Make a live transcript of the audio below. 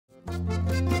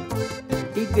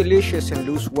Eat delicious and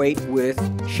lose weight with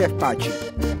Chef Pachi.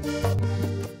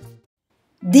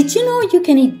 Did you know you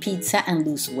can eat pizza and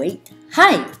lose weight?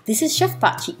 Hi, this is Chef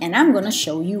Pachi and I'm gonna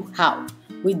show you how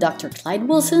with Dr. Clyde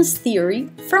Wilson's theory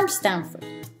from Stanford.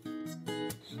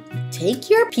 Take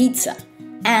your pizza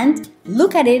and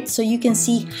look at it so you can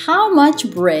see how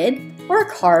much bread or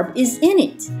carb is in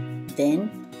it.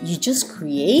 Then you just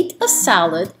create a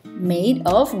salad made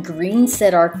of greens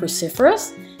that are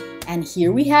cruciferous. And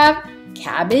here we have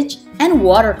cabbage and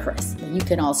watercress. You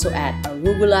can also add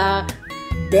arugula.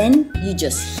 Then you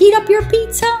just heat up your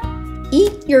pizza,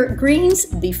 eat your greens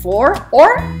before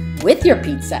or with your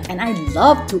pizza. And I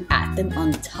love to add them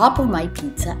on top of my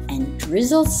pizza and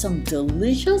drizzle some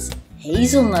delicious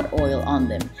hazelnut oil on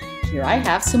them. Here I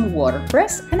have some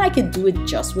watercress, and I could do it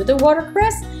just with the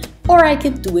watercress, or I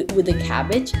could do it with the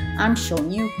cabbage. I'm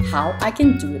showing you how I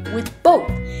can do it with both.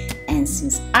 And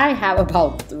since I have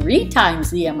about 3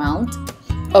 times the amount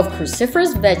of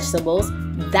cruciferous vegetables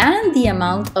than the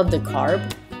amount of the carb,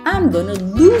 I'm gonna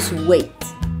lose weight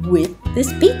with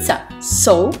this pizza.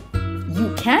 So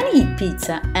you can eat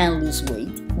pizza and lose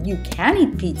weight. You can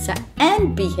eat pizza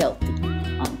and be healthy.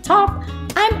 On top,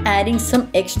 I'm adding some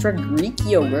extra Greek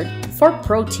yogurt for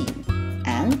protein.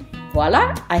 And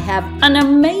voila, I have an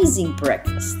amazing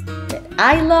breakfast that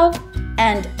I love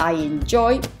and I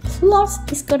enjoy, plus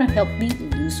it's gonna help me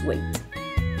lose weight.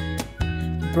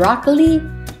 Broccoli,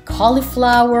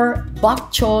 cauliflower,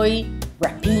 bok choy,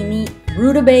 rapini,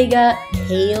 rutabaga,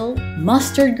 kale,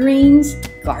 mustard greens,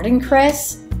 garden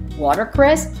cress,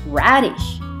 watercress,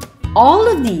 radish. All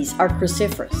of these are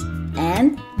cruciferous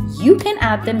and you can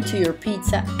add them to your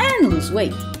pizza and lose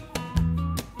weight.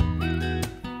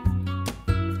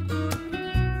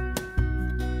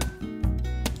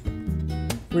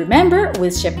 Remember,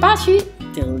 with Chef Pachi,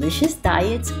 delicious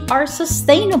diets are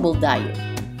sustainable diets.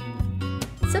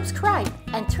 Subscribe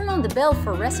and turn on the bell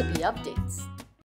for recipe updates.